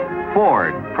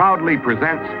Ford proudly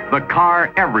presents the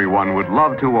car everyone would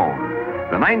love to own,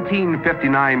 the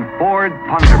 1959 Ford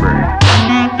Thunderbird.